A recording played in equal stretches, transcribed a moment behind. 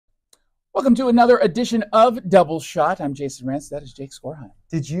Welcome to another edition of Double Shot. I'm Jason Rance. That is Jake Skorheim.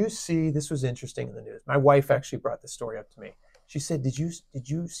 Did you see, this was interesting in the news. My wife actually brought this story up to me. She said, did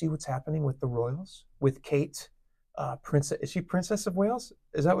you see what's happening with the royals? With Kate, Princess, is she Princess of Wales?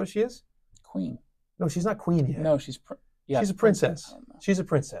 Is that what she is? Queen. No, she's not queen yet. No, she's she's a princess. She's a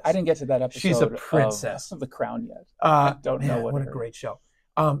princess. I didn't get to that episode. She's a princess of The Crown yet. I don't know what a great show.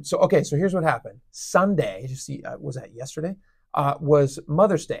 So here's what happened. Sunday, was that yesterday? Was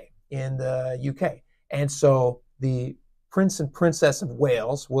Mother's Day in the UK. And so the Prince and Princess of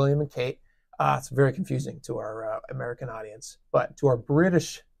Wales, William and Kate, it's very confusing to our American audience, but to our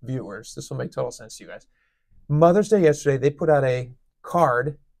British viewers, this will make total sense to you guys. Mother's Day yesterday, they put out a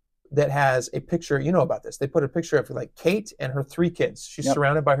card that has a picture, you know about this. They put a picture of like Kate and her 3 kids. She's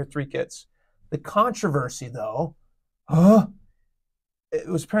surrounded by her 3 kids. The controversy though, it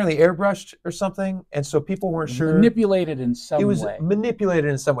was apparently airbrushed or something, and so people weren't sure. Manipulated in some way. It was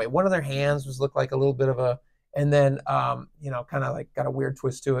manipulated in some way. One of their hands looked like a little bit of a, and then kind of like got a weird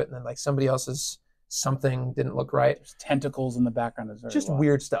twist to it, and then like somebody else's something didn't look right. There's tentacles in the background. Just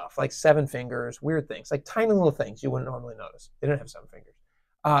weird stuff, like 7 fingers, weird things, like tiny little things you wouldn't normally notice. They didn't have 7 fingers.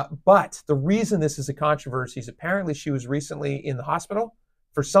 But the reason this is a controversy is apparently she was recently in the hospital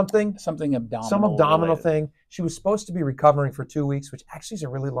for something abdominal. Some abdominal thing. She was supposed to be recovering for 2 weeks, which actually is a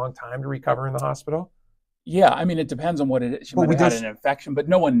really long time to recover in the hospital. Yeah, I mean, it depends on what it is. She might have had an infection, but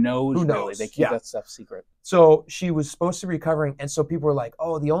no one knows. Who knows? Really. They keep that stuff secret. So she was supposed to be recovering, and so people were like,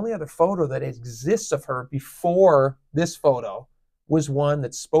 oh, the only other photo that exists of her before this photo was one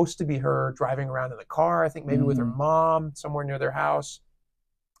that's supposed to be her driving around in the car, I think maybe with her mom, somewhere near their house.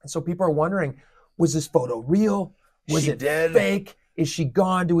 And so people are wondering, was this photo real? Was it fake? Is she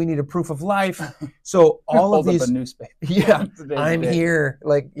gone? Do we need a proof of life? So all of these, up a newspaper. Yeah, I'm here.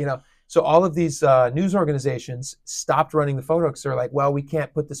 So all of these news organizations stopped running the photo because they're like, well, we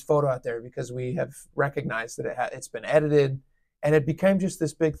can't put this photo out there because we have recognized that it's been edited, and it became just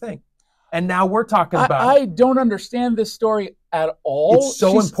this big thing. And now we're talking about. I don't understand this story at all. It's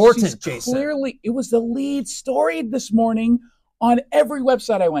so important, Jason. Clearly, it was the lead story this morning on every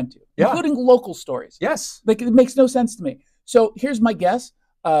website I went to, including local stories. Yes, like it makes no sense to me. So here's my guess.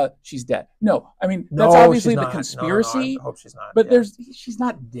 She's dead. No, I mean, that's obviously the conspiracy. No, I hope she's not. But she's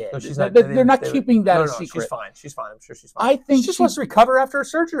not dead. No, she's not. They're not keeping that a secret. She's fine. She's fine. I'm sure she's fine. I think she just wants to recover after her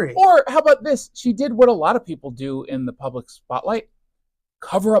surgery. Or how about this? She did what a lot of people do in the public spotlight,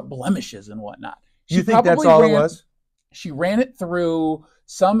 cover up blemishes and whatnot. You think that's all it was? She ran it through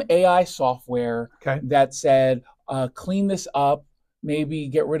some AI software that said, clean this up, maybe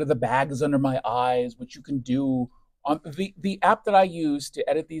get rid of the bags under my eyes, which you can do. On the app that I use to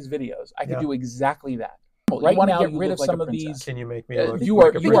edit these videos, I can do exactly that. Right now, get rid of some of these. Can you make me look you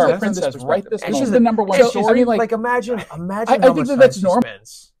like are a princess right this moment. This is the number one story. I mean, like imagine I how think much that's time normal. she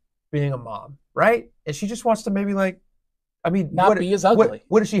spends being a mom, right? And she just wants to maybe not be as ugly.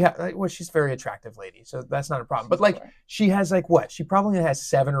 What does she have? Well, she's a very attractive lady, so that's not a problem. But she has she probably has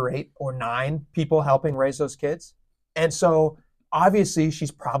 7 or 8 or 9 people helping raise those kids, and so. Obviously,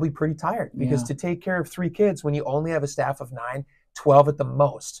 she's probably pretty tired because to take care of 3 kids when you only have a staff of 9, 12 at the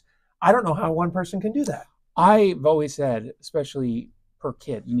most, I don't know how one person can do that. I've always said, especially per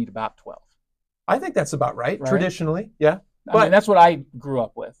kid, you need about 12. I think that's about right? Traditionally, yeah. But I mean, that's what I grew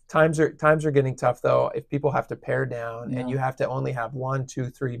up with. Times are getting tough, though. If people have to pare down and you have to only have 1, 2,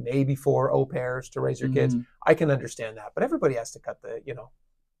 3, maybe 4 au pairs to raise your kids, I can understand that. But everybody has to cut the,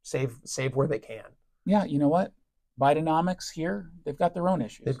 save where they can. Yeah, you know what? Bidenomics here, they've got their own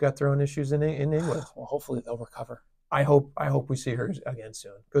issues. They've got their own issues in England. Well, hopefully they'll recover. I hope we see her again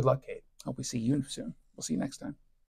soon. Good luck, Kate. Hope we see you soon. We'll see you next time.